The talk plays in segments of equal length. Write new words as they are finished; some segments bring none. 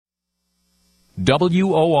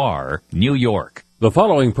WOR, New York. The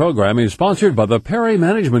following program is sponsored by the Perry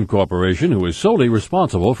Management Corporation, who is solely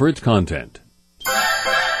responsible for its content.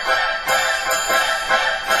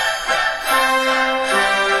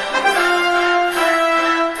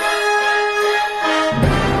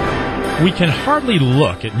 We can hardly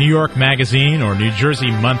look at New York Magazine or New Jersey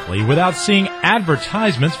Monthly without seeing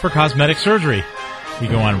advertisements for cosmetic surgery. We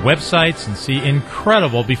go on websites and see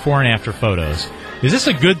incredible before and after photos. Is this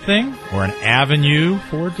a good thing or an avenue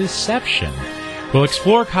for deception? We'll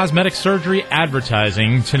explore cosmetic surgery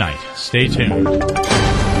advertising tonight. Stay tuned.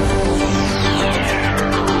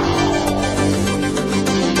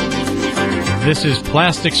 This is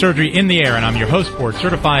Plastic Surgery in the Air, and I'm your host,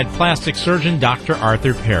 board-certified plastic surgeon, Dr.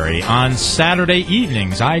 Arthur Perry. On Saturday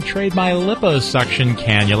evenings, I trade my liposuction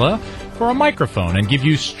cannula for a microphone and give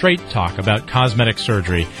you straight talk about cosmetic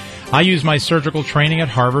surgery. I use my surgical training at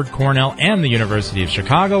Harvard, Cornell, and the University of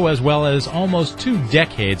Chicago, as well as almost 2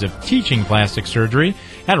 decades of teaching plastic surgery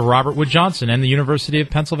at Robert Wood Johnson and the University of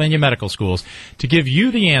Pennsylvania Medical Schools to give you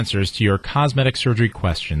the answers to your cosmetic surgery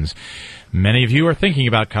questions. Many of you are thinking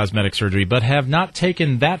about cosmetic surgery but have not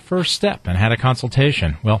taken that first step and had a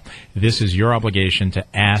consultation. Well, this is your obligation to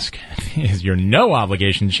ask, is your no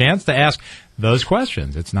obligation chance to ask those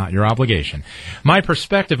questions. It's not your obligation. My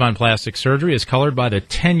perspective on plastic surgery is colored by the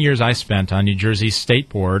 10 years I spent on New Jersey's State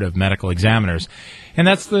Board of Medical Examiners, and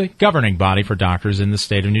that's the governing body for doctors in the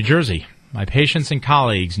state of New Jersey. My patients and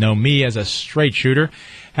colleagues know me as a straight shooter,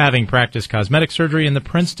 having practiced cosmetic surgery in the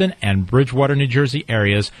Princeton and Bridgewater, New Jersey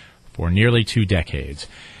areas for nearly 2 decades.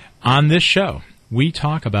 On this show, we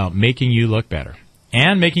talk about making you look better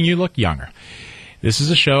and making you look younger. This is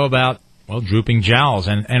a show about, well, drooping jowls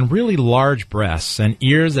and really large breasts and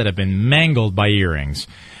ears that have been mangled by earrings.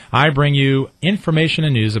 I bring you information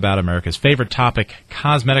and news about America's favorite topic,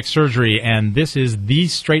 cosmetic surgery, and this is the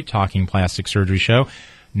Straight Talking Plastic Surgery Show.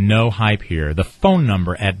 No hype here. The phone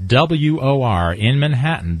number at WOR in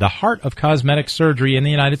Manhattan, the heart of cosmetic surgery in the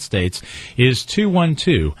United States, is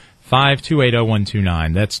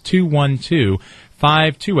 212-528-0129. That's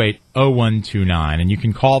 212-528-0129. And you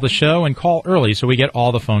can call the show and call early so we get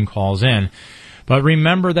all the phone calls in. But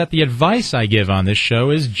remember that the advice I give on this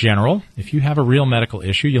show is general. If you have a real medical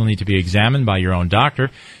issue, you'll need to be examined by your own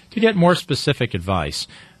doctor to get more specific advice.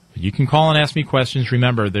 But you can call and ask me questions.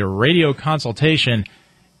 Remember, the radio consultation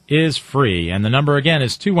is free, and the number again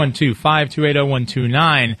is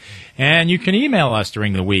 212-528-0129, and you can email us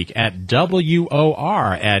during the week at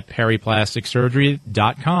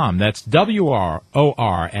WOR@perryplasticsurgery.com. That's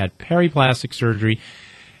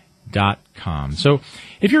WOR@perryplasticsurgery.com. So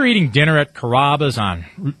if you're eating dinner at Carrabba's on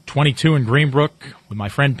Route 22 in Greenbrook with my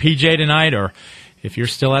friend PJ tonight, or if you're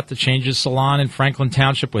still at the Changes Salon in Franklin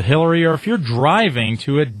Township with Hillary, or if you're driving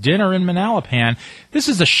to a dinner in Manalapan, this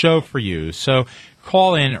is a show for you. So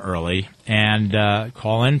call in early and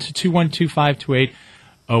call in to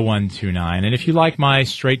 212-528-0129. And if you like my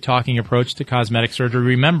straight-talking approach to cosmetic surgery,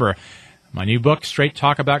 remember, my new book, Straight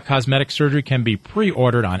Talk About Cosmetic Surgery, can be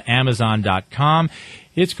pre-ordered on Amazon.com.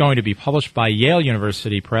 It's going to be published by Yale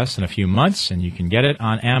University Press in a few months, and you can get it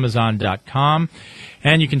on Amazon.com.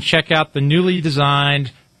 And you can check out the newly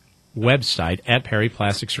designed website at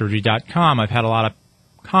perryplasticsurgery.com. I've had a lot of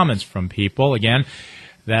comments from people, again,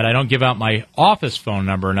 that I don't give out my office phone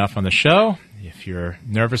number enough on the show. If you're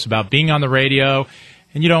nervous about being on the radio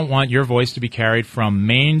and you don't want your voice to be carried from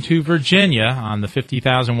Maine to Virginia on the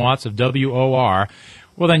 50,000 watts of WOR,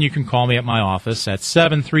 well, then you can call me at my office at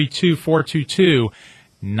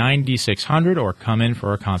 732-422-9600 or come in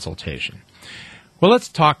for a consultation. Well, let's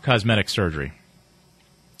talk cosmetic surgery.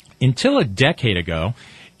 Until a decade ago,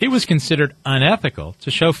 it was considered unethical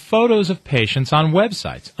to show photos of patients on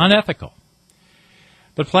websites. Unethical.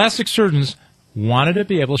 But plastic surgeons wanted to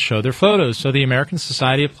be able to show their photos, so the American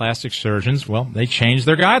Society of Plastic Surgeons, well, they changed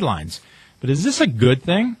their guidelines. But is this a good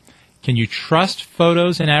thing? Can you trust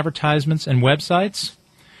photos in advertisements and websites?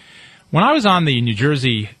 When I was on the New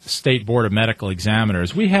Jersey State Board of Medical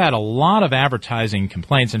Examiners, we had a lot of advertising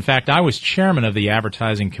complaints. In fact, I was chairman of the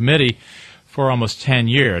advertising committee for almost 10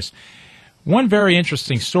 years. One very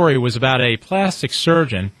interesting story was about a plastic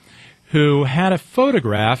surgeon who had a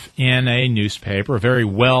photograph in a newspaper, a very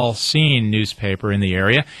well-seen newspaper in the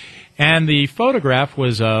area, and the photograph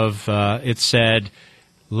was of, it said,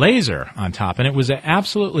 laser on top, and it was an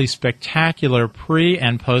absolutely spectacular pre-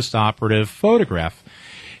 and post-operative photograph.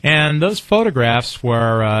 And those photographs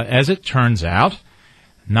were, as it turns out,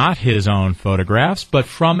 not his own photographs, but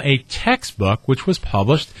from a textbook which was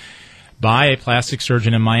published by a plastic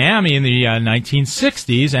surgeon in Miami in the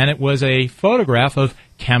 1960s, and it was a photograph of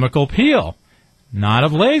chemical peel, not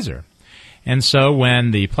of laser. And so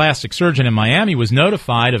when the plastic surgeon in Miami was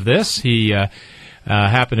notified of this, he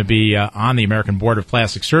happened to be on the American Board of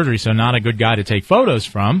Plastic Surgery, so not a good guy to take photos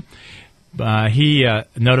from. He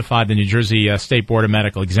notified the New Jersey State Board of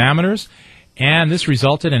Medical Examiners, and this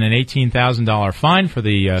resulted in an $18,000 fine for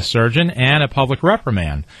the surgeon and a public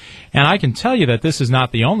reprimand. And I can tell you that this is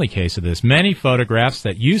not the only case of this. Many photographs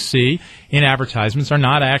that you see in advertisements are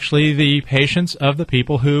not actually the patients of the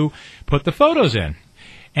people who put the photos in.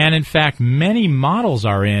 And in fact, many models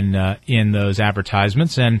are in those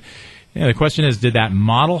advertisements. And the question is, did that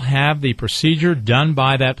model have the procedure done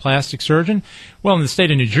by that plastic surgeon? Well, in the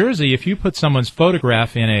state of New Jersey, if you put someone's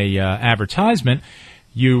photograph in a advertisement,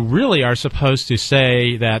 you really are supposed to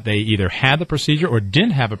say that they either had the procedure or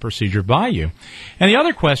didn't have a procedure by you. And the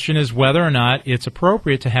other question is whether or not it's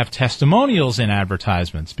appropriate to have testimonials in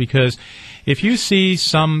advertisements, because if you see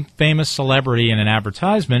some famous celebrity in an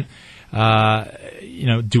advertisement,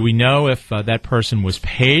 do we know if that person was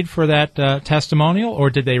paid for that testimonial, or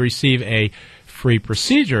did they receive a free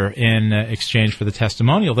procedure in exchange for the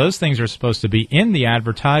testimonial? Those things are supposed to be in the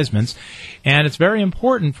advertisements, and it's very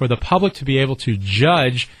important for the public to be able to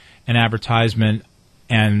judge an advertisement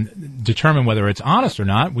and determine whether it's honest or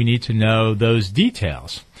not. We need to know those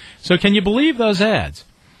details. So can you believe those ads?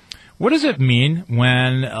 What does it mean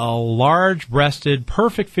when a large-breasted,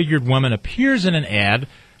 perfect-figured woman appears in an ad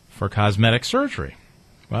for cosmetic surgery?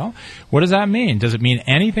 Well, what does that mean? Does it mean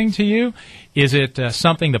anything to you? Is it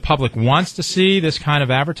something the public wants to see, this kind of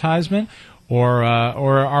advertisement, or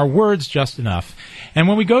are words just enough? And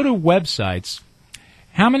when we go to websites,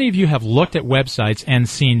 how many of you have looked at websites and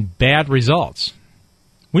seen bad results?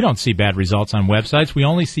 We don't see bad results on websites. We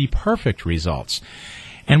only see perfect results.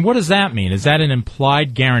 And what does that mean? Is that an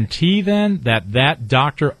implied guarantee, then, that that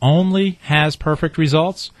doctor only has perfect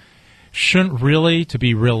results? Shouldn't really, to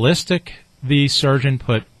be realistic, the surgeon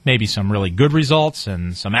put maybe some really good results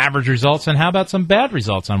and some average results, and how about some bad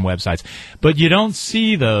results on websites? But you don't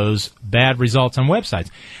see those bad results on websites.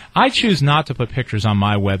 I choose not to put pictures on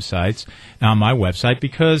my website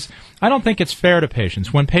because I don't think it's fair to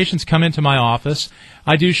patients. When patients come into my office,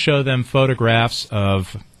 I do show them photographs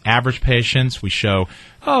of average patients. We show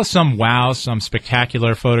some some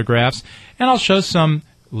spectacular photographs, and I'll show some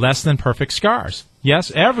less than perfect scars.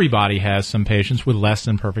 Yes, everybody has some patients with less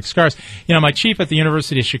than perfect scars. You know, my chief at the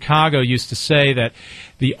University of Chicago used to say that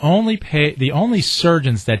the only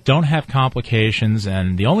surgeons that don't have complications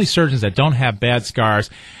and the only surgeons that don't have bad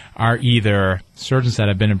scars are either surgeons that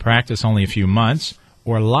have been in practice only a few months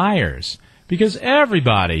or liars, because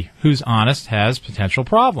everybody who's honest has potential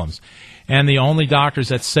problems. And the only doctors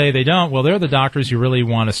that say they don't, well, they're the doctors you really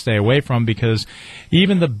want to stay away from, because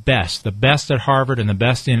even the best at Harvard and the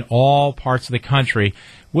best in all parts of the country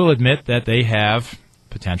will admit that they have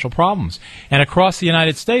potential problems. And across the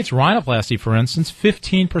United States, rhinoplasty, for instance,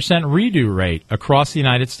 15% redo rate across the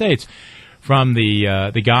United States. From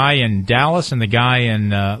the guy in Dallas and the guy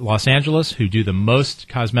in Los Angeles who do the most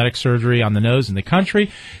cosmetic surgery on the nose in the country,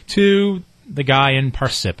 to the guy in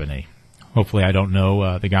Parsippany. Hopefully I don't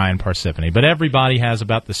know the guy in Parsippany. But everybody has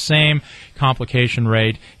about the same complication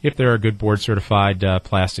rate if they're a good board-certified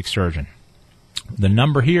plastic surgeon. The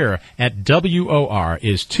number here at WOR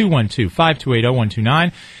is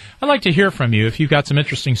 212-528-0129. I'd like to hear from you. If you've got some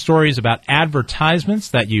interesting stories about advertisements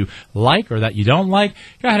that you like or that you don't like,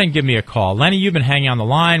 go ahead and give me a call. Lenny, you've been hanging on the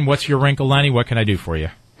line. What's your wrinkle, Lenny? What can I do for you?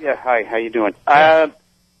 Yeah, hi. How you doing?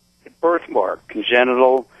 Birthmark,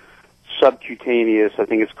 congenital, subcutaneous, I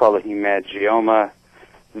think it's called a hemangioma,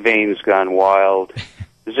 veins gone wild.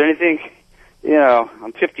 Is there anything,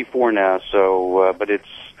 I'm 54 now, so, but it's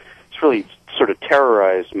really sort of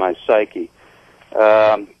terrorized my psyche.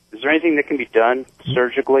 Is there anything that can be done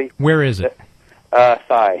surgically? Where is it?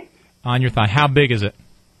 Thigh. On your thigh. How big is it?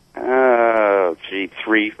 About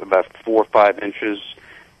 4 or 5 inches,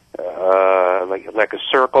 like a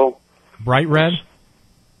circle. Bright red?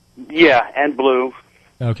 Yeah, and blue.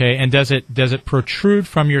 Okay, and does it protrude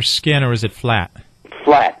from your skin, or is it flat?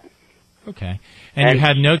 Flat. Okay. And you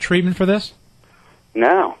had no treatment for this?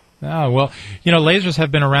 No. Oh, well, lasers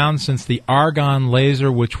have been around since the argon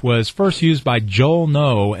laser, which was first used by Joel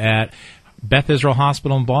Noe at Beth Israel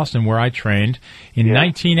Hospital in Boston, where I trained. In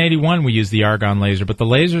 1981, we used the argon laser, but the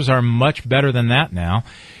lasers are much better than that now.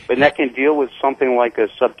 But that can deal with something like a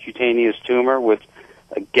subcutaneous tumor with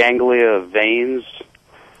a ganglia of veins?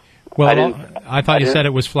 Well, I thought you said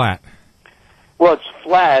it was flat. Well, it's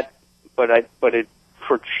flat, but it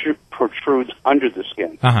protrudes under the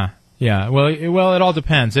skin. Uh-huh. Yeah, well, it all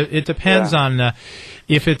depends. It depends on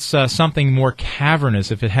if it's something more cavernous,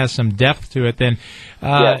 if it has some depth to it, then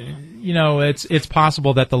it's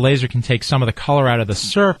possible that the laser can take some of the color out of the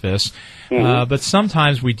surface. But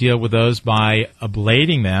sometimes we deal with those by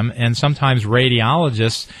ablating them, and sometimes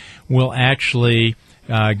radiologists will actually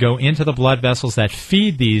go into the blood vessels that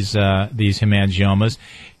feed these hemangiomas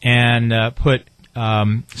and put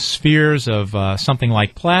spheres of something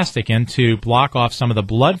like plastic in to block off some of the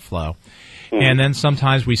blood flow. And then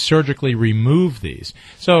sometimes we surgically remove these.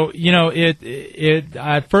 So, it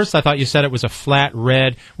at first I thought you said it was a flat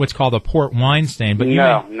red, what's called a port wine stain. But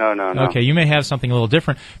No. Okay, you may have something a little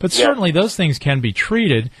different. But certainly those things can be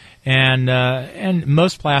treated, and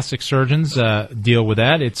most plastic surgeons deal with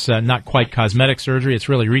that. It's not quite cosmetic surgery. It's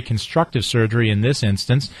really reconstructive surgery in this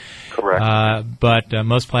instance. Correct. But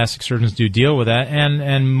most plastic surgeons do deal with that,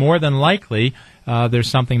 and more than likely there's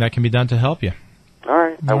something that can be done to help you. All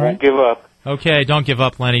right. I won't give up. Okay, don't give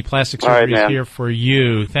up, Lenny. Plastic surgery is here for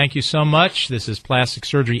you. Thank you so much. This is Plastic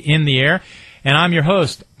Surgery in the Air, and I'm your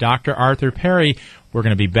host, Dr. Arthur Perry. We're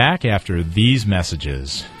going to be back after these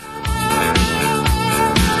messages.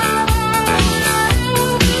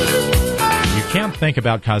 You can't think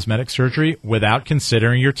about cosmetic surgery without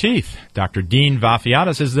considering your teeth. Dr. Dean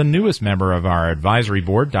Vafiatas is the newest member of our advisory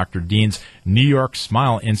board. Dr. Dean's New York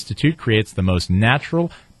Smile Institute creates the most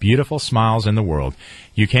natural, beautiful smiles in the world.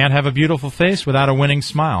 You can't have a beautiful face without a winning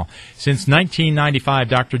smile. Since 1995,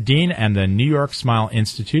 Dr. Dean and the New York Smile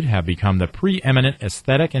Institute have become the preeminent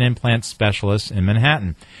aesthetic and implant specialists in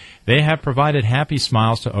Manhattan. They have provided happy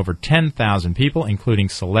smiles to over 10,000 people, including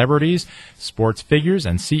celebrities, sports figures,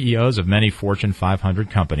 and CEOs of many Fortune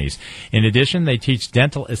 500 companies. In addition, they teach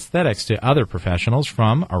dental aesthetics to other professionals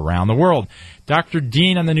from around the world. Dr.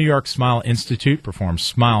 Dean and the New York Smile Institute perform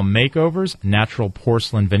smile makeovers, natural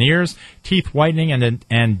porcelain veneers, teeth whitening,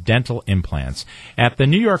 and dental implants. At the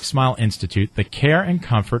New York Smile Institute, the care and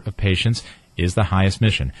comfort of patients is the highest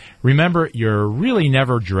mission. Remember, you're really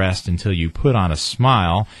never dressed until you put on a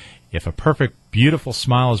smile. If a perfect, beautiful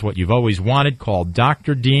smile is what you've always wanted, call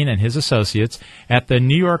Dr. Dean and his associates at the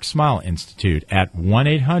New York Smile Institute at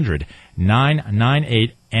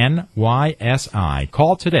 1-800-998-NYSI.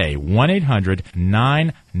 Call today,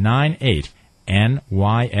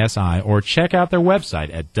 1-800-998-NYSI, or check out their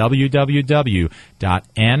website at www.nysi.org.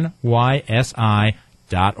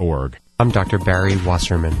 I'm Dr. Barry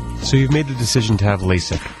Wasserman. So you've made the decision to have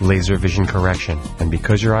LASIK, laser vision correction. And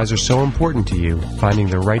because your eyes are so important to you, finding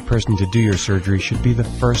the right person to do your surgery should be the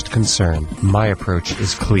first concern. My approach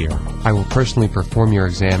is clear. I will personally perform your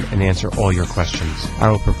exam and answer all your questions.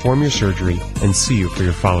 I will perform your surgery and see you for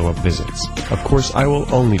your follow-up visits. Of course, I will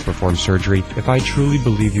only perform surgery if I truly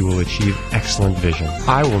believe you will achieve excellent vision.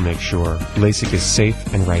 I will make sure LASIK is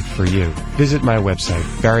safe and right for you. Visit my website,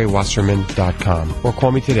 barrywasserman.com, or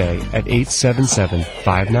call me today at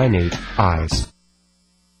 877-598-EYES.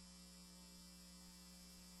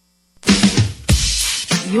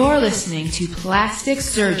 You're listening to Plastic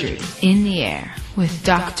Surgery in the Air with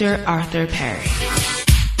Dr. Arthur Perry.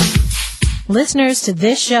 Listeners to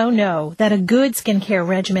this show know that a good skincare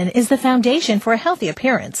regimen is the foundation for a healthy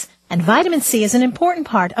appearance, and vitamin C is an important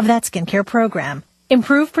part of that skincare program.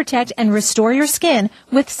 Improve, protect, and restore your skin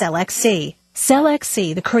with Cell-X-C.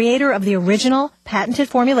 Cell-X-C, the creator of the original patented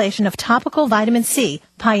formulation of topical vitamin C,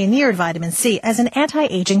 pioneered vitamin C as an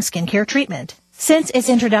anti-aging skincare treatment. Since its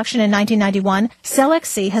introduction in 1991,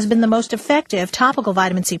 Cell-X-C has been the most effective topical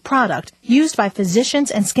vitamin C product used by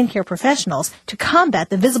physicians and skincare professionals to combat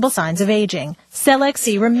the visible signs of aging.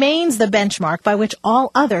 Cell-X-C remains the benchmark by which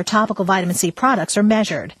all other topical vitamin C products are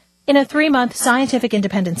measured. In a 3-month scientific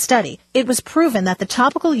independent study, it was proven that the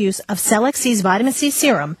topical use of Cell-X-C's vitamin C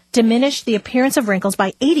serum diminished the appearance of wrinkles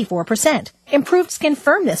by 84%, improved skin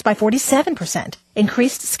firmness by 47%,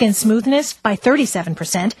 increased skin smoothness by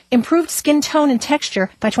 37%, improved skin tone and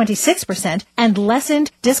texture by 26%, and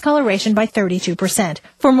lessened discoloration by 32%.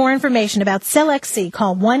 For more information about Cell-X-C,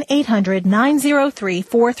 call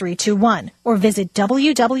 1-800-903-4321 or visit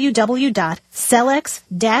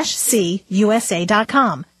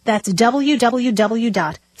www.cellex-cusa.com. That's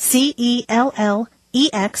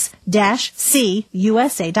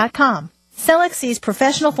www.cellex-cusa.com. Cell-X-C's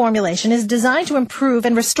professional formulation is designed to improve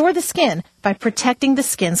and restore the skin by protecting the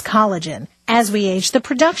skin's collagen. As we age, the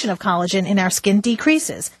production of collagen in our skin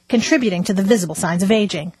decreases, contributing to the visible signs of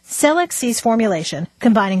aging. Cell-X-C's formulation,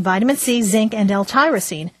 combining vitamin C, zinc, and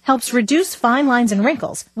L-tyrosine, helps reduce fine lines and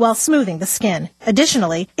wrinkles while smoothing the skin.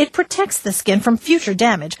 Additionally, it protects the skin from future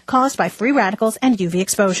damage caused by free radicals and UV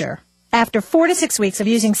exposure. After 4 to 6 weeks of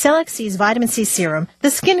using Cell-X-C's vitamin C serum,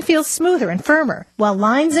 the skin feels smoother and firmer, while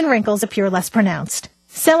lines and wrinkles appear less pronounced.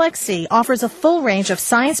 CellXC offers a full range of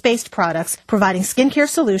science-based products providing skincare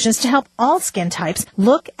solutions to help all skin types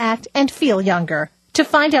look, act, and feel younger. To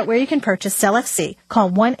find out where you can purchase CellXC,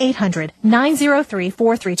 call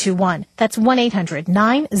 1-800-903-4321. That's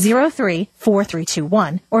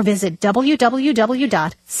 1-800-903-4321. Or visit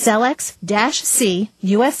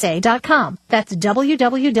www.cellex-cusa.com. That's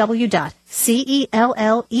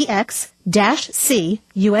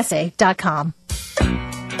www.cellex-cusa.com.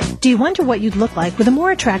 Do you wonder what you'd look like with a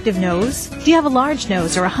more attractive nose? Do you have a large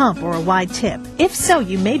nose or a hump or a wide tip? If so,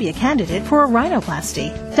 you may be a candidate for a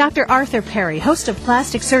rhinoplasty. Dr. Arthur Perry, host of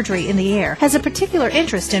Plastic Surgery in the Air, has a particular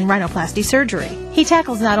interest in rhinoplasty surgery. He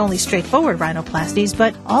tackles not only straightforward rhinoplasties,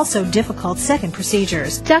 but also difficult second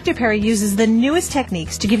procedures. Dr. Perry uses the newest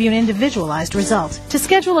techniques to give you an individualized result. To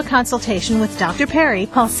schedule a consultation with Dr. Perry,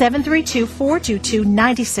 call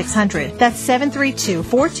 732-422-9600. That's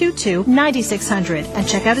 732-422-9600. And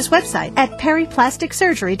check out his website at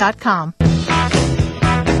perryplasticsurgery.com.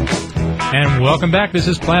 And welcome back. This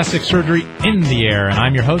is Plastic Surgery in the Air, and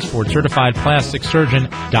I'm your host, board-certified plastic surgeon,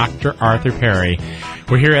 Dr. Arthur Perry.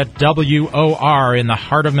 We're here at WOR in the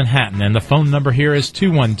heart of Manhattan, and the phone number here is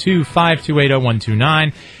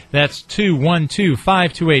 212-528-0129. That's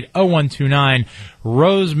 212-528-0129.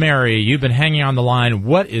 Rosemary, you've been hanging on the line.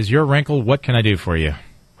 What is your wrinkle? What can I do for you?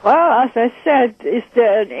 Well, as I said, is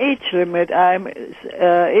there an age limit? I'm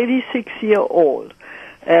 86 years old.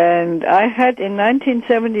 And I had, in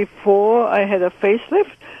 1974, I had a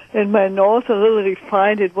facelift, and my nose a little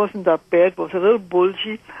refined. It wasn't that bad. It was a little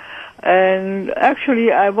bulgy. And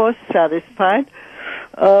actually, I was satisfied.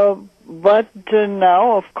 But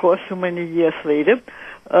now, of course, so many years later,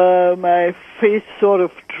 my face sort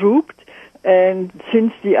of drooped. And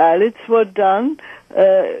since the eyelids were done,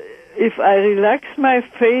 if I relax my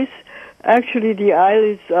face, actually the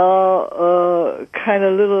eyelids are kind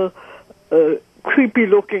of little creepy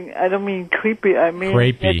looking. I don't mean creepy, I mean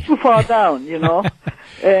they're too far down, you know.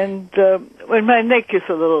 And when my neck is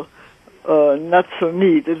a little not so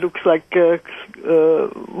neat, it looks like,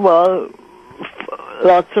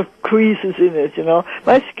 lots of creases in it, you know.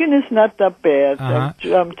 My skin is not that bad.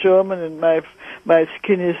 I'm German, and my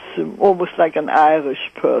skin is almost like an Irish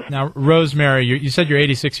person. Now, Rosemary, you said you're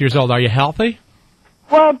 86 years old. Are you healthy?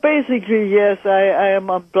 Well, basically, yes. I am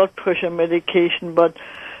on blood pressure medication, but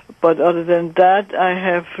other than that, I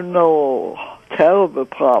have no terrible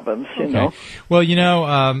problems, you know. Well,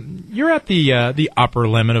 you're at the upper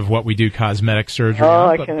limit of what we do cosmetic surgery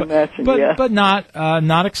on. I can imagine, but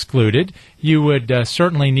not excluded. You would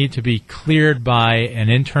certainly need to be cleared by an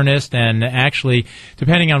internist, and actually,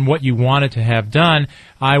 depending on what you wanted to have done,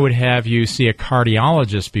 I would have you see a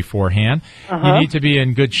cardiologist beforehand. You need to be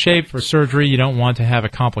in good shape for surgery. You don't want to have a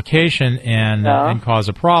complication and cause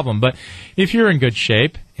a problem. But if you're in good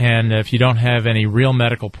shape, and if you don't have any real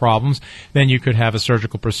medical problems, then you could have a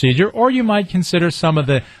surgical procedure, or you might consider some of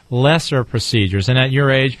the lesser procedures. And at your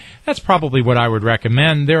age, that's probably what I would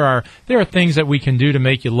recommend. There are things that we can do to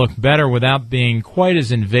make you look better without being quite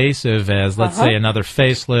as invasive as, let's say, another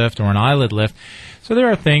facelift or an eyelid lift. So there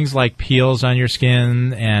are things like peels on your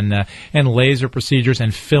skin and laser procedures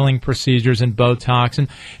and filling procedures and Botox,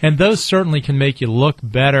 and those certainly can make you look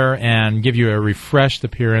better and give you a refreshed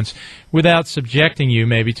appearance without subjecting you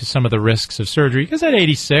maybe to some of the risks of surgery. Because at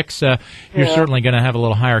 86, you're certainly going to have a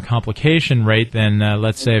little higher complication rate than,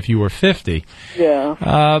 let's say, if you were 50.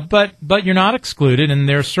 Yeah. But you're not excluded, and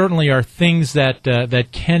there certainly are things that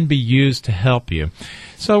can be used to help you.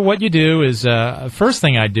 So what you do is, first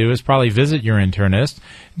thing I do is probably visit your internist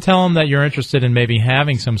and tell him that you're interested in maybe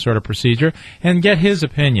having some sort of procedure and get his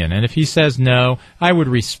opinion. And if he says no, I would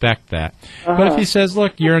respect that. But if he says,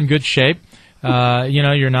 look, you're in good shape,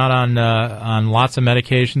 you're not on lots of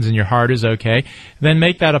medications and your heart is okay, then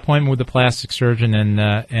make that appointment with the plastic surgeon,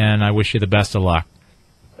 and I wish you the best of luck.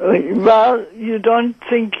 Well, you don't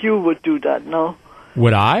think you would do that, no?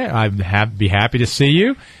 Would I? I'd be happy to see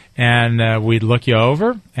you. And we'd look you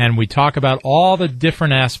over, and we'd talk about all the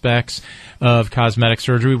different aspects of cosmetic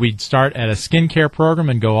surgery. We'd start at a skincare program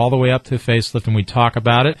and go all the way up to facelift, and we'd talk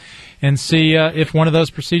about it and see if one of those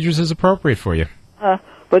procedures is appropriate for you.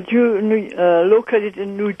 But you located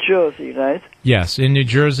in New Jersey, right? Yes, in New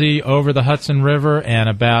Jersey, over the Hudson River, and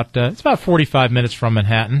it's about 45 minutes from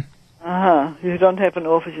Manhattan. You don't have an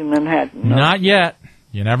office in Manhattan, no? Not yet.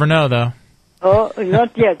 You never know, though. Oh,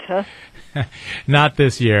 not yet, huh? Not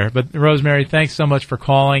this year. But, Rosemary, thanks so much for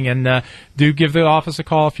calling, and do give the office a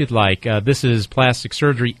call if you'd like. This is Plastic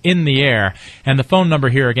Surgery in the Air, and the phone number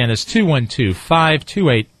here again is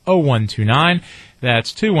 212-528-0129.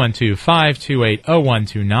 That's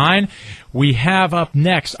 212-528-0129. We have up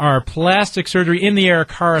next our Plastic Surgery in the Air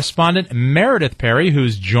correspondent, Meredith Perry,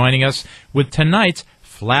 who's joining us with tonight's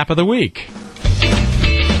Flap of the Week.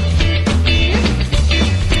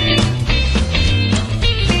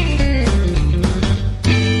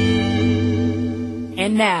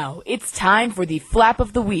 And now, it's time for the Flap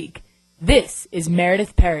of the Week. This is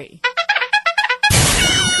Meredith Perry.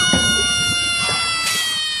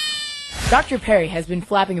 Dr. Perry has been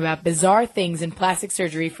flapping about bizarre things in plastic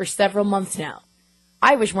surgery for several months now.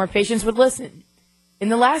 I wish more patients would listen. In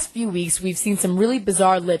the last few weeks, we've seen some really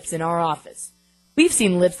bizarre lips in our office. We've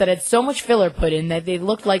seen lips that had so much filler put in that they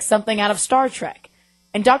looked like something out of Star Trek.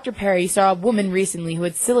 And Dr. Perry saw a woman recently who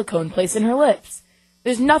had silicone placed in her lips.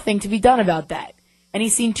 There's nothing to be done about that. And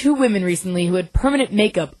he's seen 2 women recently who had permanent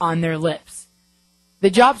makeup on their lips. The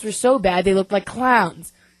jobs were so bad they looked like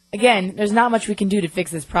clowns. Again, there's not much we can do to fix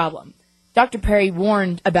this problem. Dr. Perry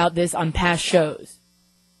warned about this on past shows.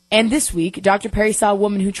 And this week, Dr. Perry saw a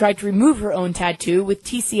woman who tried to remove her own tattoo with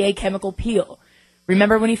TCA chemical peel.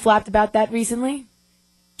 Remember when he flapped about that recently?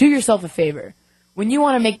 Do yourself a favor. When you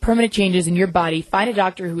want to make permanent changes in your body, find a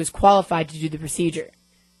doctor who is qualified to do the procedure.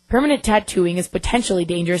 Permanent tattooing is potentially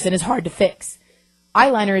dangerous and is hard to fix.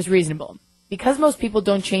 Eyeliner is reasonable, because most people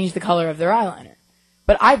don't change the color of their eyeliner.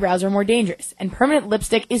 But eyebrows are more dangerous, and permanent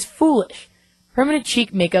lipstick is foolish. Permanent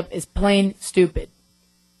cheek makeup is plain stupid.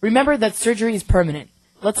 Remember that surgery is permanent.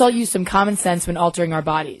 Let's all use some common sense when altering our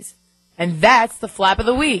bodies. And that's the Flap of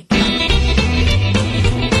the Week.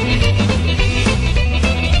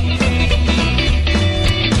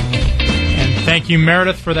 And thank you,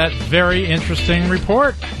 Meredith, for that very interesting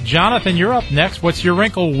report. Jonathan, you're up next. What's your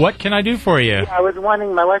wrinkle? What can I do for you? I was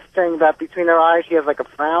wondering, my wife's saying that between her eyes she has like a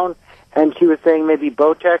frown, and she was saying maybe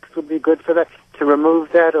Botox would be good for that, to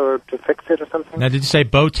remove that or to fix it or something. Now, did you say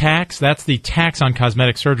Botox? That's the tax on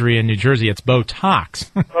cosmetic surgery in New Jersey. It's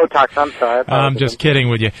Botox. Botox, I'm sorry. I'm just kidding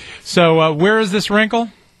with you. So where is this wrinkle?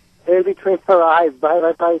 In between her eyes,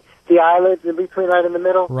 right by the eyelids, in between, right in the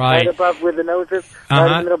middle, right above where the nose is,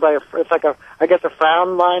 right in the middle. It's like I guess a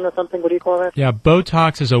frown line or something. What do you call that? Yeah,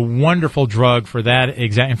 Botox is a wonderful drug for that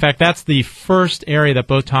exact. In fact, that's the first area that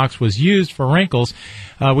Botox was used for wrinkles.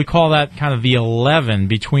 We call that kind of the 11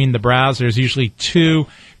 between the brows. There's usually 2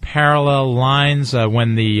 parallel lines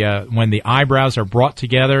when the eyebrows are brought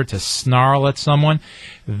together to snarl at someone.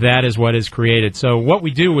 That is what is created. So what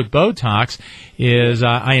we do with Botox is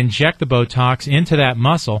I inject the Botox into that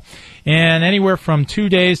muscle, and anywhere from 2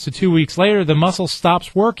 days to 2 weeks later, the muscle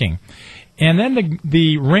stops working. And then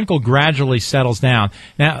the wrinkle gradually settles down.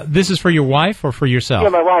 Now, this is for your wife or for yourself? Yeah,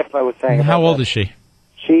 my wife, I was saying. How old is she?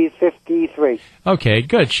 She's 53. Okay,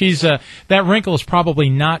 good. She's that wrinkle is probably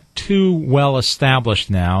not too well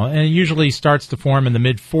established now, and it usually starts to form in the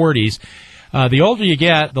mid-40s. The older you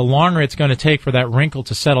get, the longer it's going to take for that wrinkle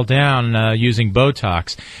to settle down using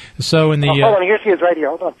Botox. So in the hold on, here she is right here.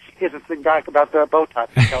 Hold on. Here's the guy about the Botox.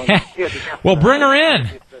 Well, bring her in.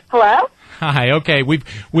 Hello? Hi. Okay,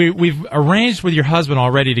 we've arranged with your husband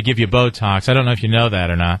already to give you Botox. I don't know if you know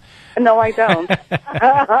that or not. No, I don't.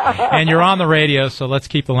 And you're on the radio, so let's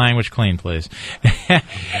keep the language clean, please.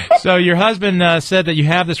 So your husband said that you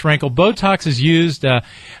have this wrinkle. Botox is used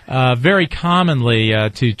very commonly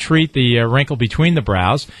to treat the wrinkle between the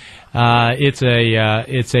brows. It's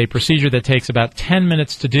a procedure that takes about 10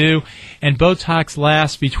 minutes to do, and Botox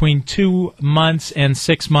lasts between 2 months and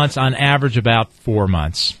 6 months, on average about 4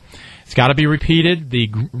 months. It's got to be repeated.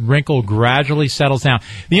 The wrinkle gradually settles down.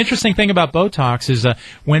 The interesting thing about Botox is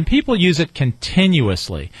when people use it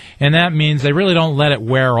continuously, and that means they really don't let it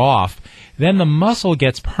wear off, then the muscle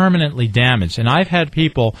gets permanently damaged. And I've had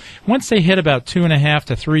people, once they hit about 2.5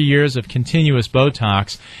 to 3 years of continuous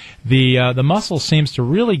Botox, the muscle seems to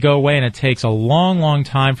really go away, and it takes a long, long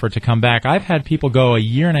time for it to come back. I've had people go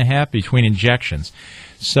 1.5 years between injections.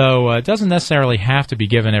 So it doesn't necessarily have to be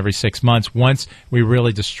given every 6 months once we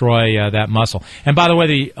really destroy that muscle. And by the way,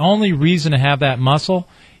 the only reason to have that muscle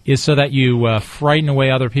is so that you frighten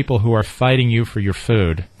away other people who are fighting you for your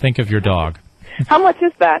food. Think of your dog. How much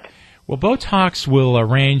is that? Well, Botox will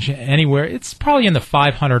range anywhere. It's probably in the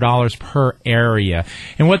 $500 per area.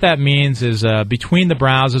 And what that means is between the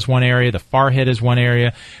brows is one area, the forehead is one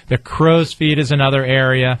area, the crow's feet is another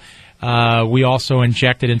area. We also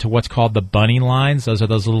inject it into what's called the bunny lines. Those are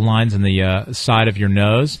those little lines in the side of your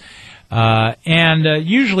nose. And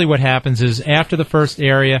usually what happens is after the first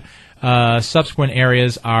area, subsequent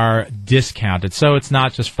areas are discounted. So it's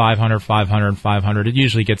not just 500, 500, 500. It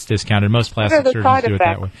usually gets discounted. Most plastic surgeons do it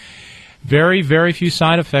that way. Very, very few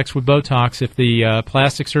side effects with Botox. If the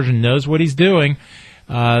plastic surgeon knows what he's doing,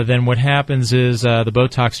 then what happens is the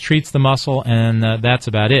Botox treats the muscle, and that's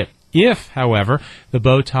about it. If, however, the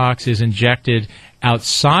Botox is injected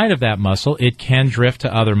outside of that muscle, it can drift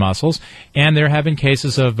to other muscles, and there have been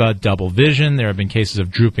cases of double vision. There have been cases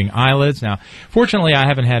of drooping eyelids. Now, fortunately, I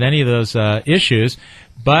haven't had any of those issues,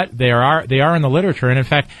 but they are in the literature. And in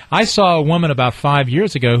fact, I saw a woman about 5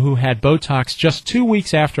 years ago who had Botox just 2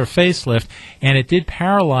 weeks after a facelift, and it did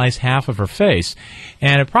paralyze half of her face.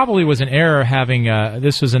 And it probably was an error having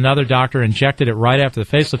this was another doctor injected it right after the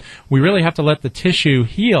facelift. We really have to let the tissue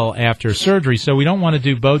heal after surgery, so we don't want to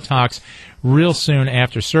do Botox real soon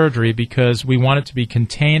after surgery because we want it to be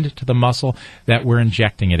contained to the muscle that we're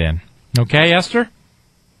injecting it in. Okay, Esther?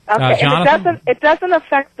 Okay, Jonathan? and it doesn't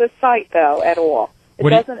affect the site, though, at all. It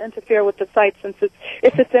doesn't interfere with the site since if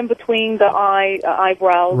it's in between the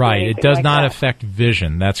eyebrows. Right, it does like not that. affect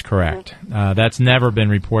vision. That's correct. That's never been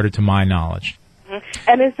reported to my knowledge.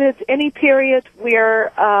 And is it any period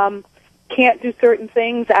where can't do certain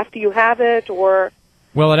things after you have it, or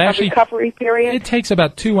well, it actually recovery period? It takes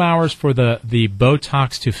about 2 hours for the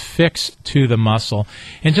Botox to fix to the muscle.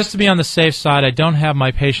 And just to be on the safe side, I don't have my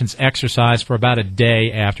patients exercise for about a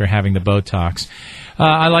day after having the Botox.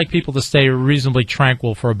 I like people to stay reasonably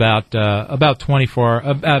tranquil for about 2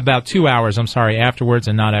 hours. Afterwards,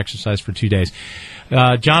 and not exercise for 2 days.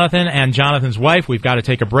 Jonathan and Jonathan's wife, we've got to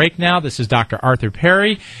take a break now. This is Dr. Arthur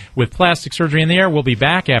Perry with Plastic Surgery in the Air. We'll be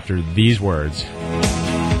back after these words.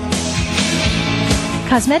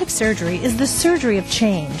 Cosmetic surgery is the surgery of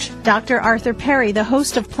change. Dr. Arthur Perry, the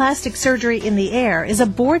host of Plastic Surgery in the Air, is a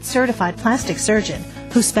board-certified plastic surgeon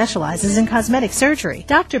who specializes in cosmetic surgery.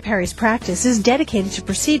 Dr. Perry's practice is dedicated to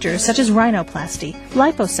procedures such as rhinoplasty,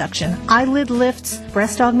 liposuction, eyelid lifts,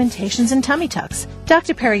 breast augmentations, and tummy tucks.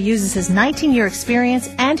 Dr. Perry uses his 19-year experience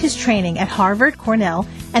and his training at Harvard, Cornell,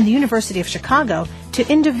 and the University of Chicago to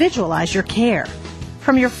individualize your care.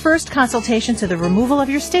 From your first consultation to the removal of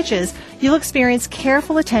your stitches, you'll experience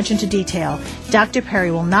careful attention to detail. Dr.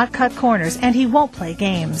 Perry will not cut corners, and he won't play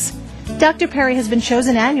games. Dr. Perry has been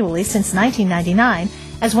chosen annually since 1999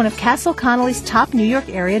 as one of Castle Connolly's top New York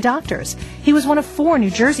area doctors. He was one of 4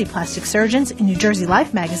 New Jersey plastic surgeons in New Jersey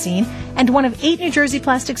Life magazine and one of 8 New Jersey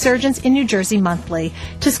plastic surgeons in New Jersey Monthly.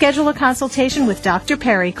 To schedule a consultation with Dr.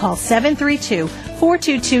 Perry, call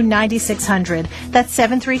 732-422-9600. That's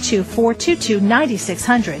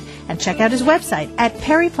 732-422-9600. And check out his website at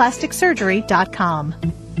perryplasticsurgery.com.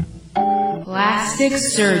 Plastic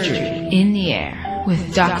Surgery in the Air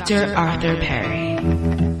with Dr. Arthur Perry.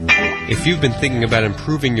 If you've been thinking about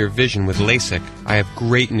improving your vision with LASIK, I have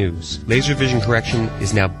great news. Laser vision correction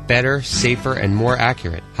is now better, safer, and more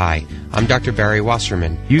accurate. Hi, I'm Dr. Barry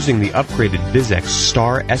Wasserman. Using the upgraded Vizx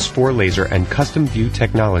Star S4 laser and custom view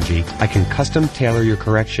technology, I can custom tailor your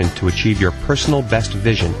correction to achieve your personal best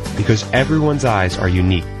vision because everyone's eyes are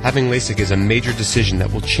unique. Having LASIK is a major decision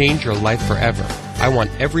that will change your life forever. I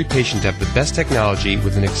want every patient to have the best technology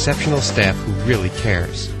with an exceptional staff who really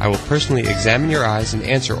cares. I will personally examine your eyes and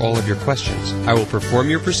answer all of your questions. I will perform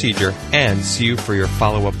your procedure and see you for your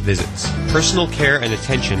follow-up visits. Personal care and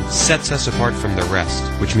attention sets us apart from the rest,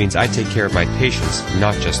 which means I take care of my patients,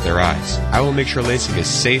 not just their eyes. I will make sure LASIK is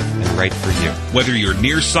safe and right for you. Whether you're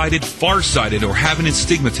nearsighted, farsighted, or have an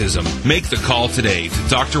astigmatism, make the call today to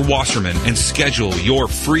Dr. Wasserman and schedule your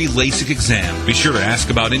free LASIK exam. Be sure to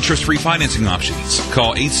ask about interest-free financing options.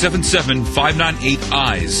 Call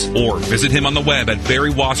 877-598-EYES or visit him on the web at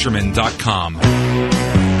barrywasserman.com.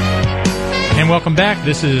 And welcome back.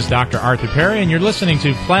 This is Dr. Arthur Perry, and you're listening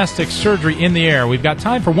to Plastic Surgery in the Air. We've got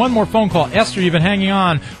time for one more phone call. Esther, you've been hanging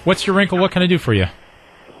on. What's your wrinkle? What can I do for you?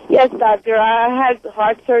 Yes, doctor. I had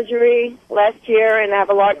heart surgery last year, and I have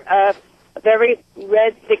a very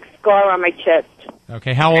red, thick scar on my chest.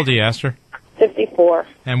 Okay, how old are you, Esther? 54.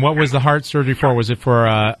 And what was the heart surgery for? Was it for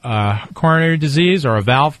a coronary disease or a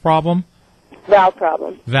valve problem? Valve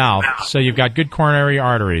problem. Valve. So you've got good coronary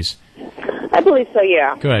arteries. I believe so,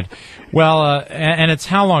 yeah. Good. Well, and it's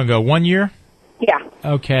how long ago? 1 year? Yeah.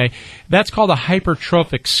 Okay. That's called a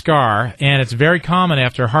hypertrophic scar, and it's very common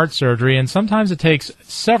after heart surgery, and sometimes it takes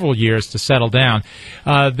several years to settle down.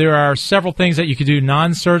 There are several things that you can do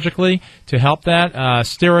non-surgically to help that.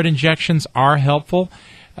 Steroid injections are helpful.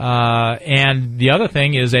 And the other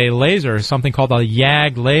thing is a laser, something called a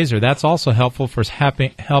YAG laser. That's also helpful for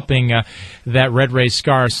helping that red ray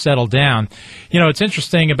scar settle down. You know, it's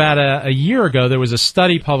interesting, about a year ago, there was a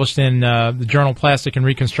study published in the journal Plastic and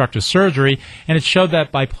Reconstructive Surgery, and it showed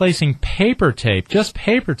that by placing paper tape, just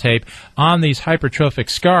paper tape, on these hypertrophic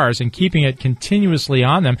scars and keeping it continuously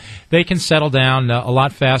on them, they can settle down a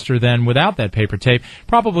lot faster than without that paper tape,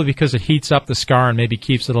 probably because it heats up the scar and maybe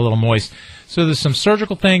keeps it a little moist. So there's some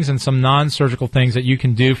surgical things and some non-surgical things that you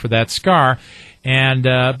can do for that scar. And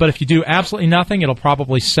but if you do absolutely nothing, it'll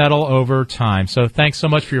probably settle over time. So thanks so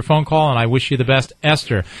much for your phone call, and I wish you the best,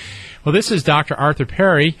 Esther. Well, this is Dr. Arthur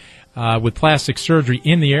Perry with Plastic Surgery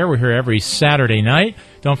in the Air. We're here every Saturday night.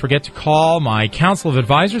 Don't forget to call my Council of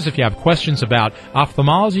Advisors if you have questions about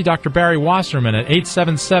ophthalmology. Dr. Barry Wasserman at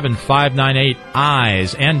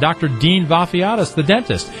 877-598-EYES. And Dr. Dean Vafiatis, the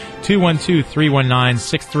dentist,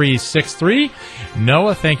 212-319-6363.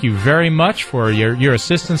 Noah, thank you very much for your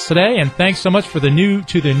assistance today. And thanks so much to the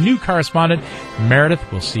new correspondent, Meredith.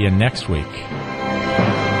 We'll see you next week.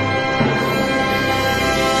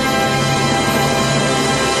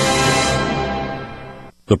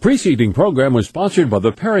 The preceding program was sponsored by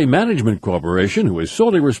the Perry Management Corporation, who is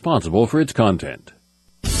solely responsible for its content.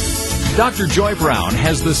 Dr. Joy Brown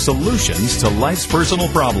has the solutions to life's personal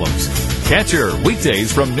problems. Catch her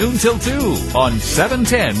weekdays from noon till 2 on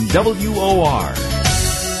 710 WOR.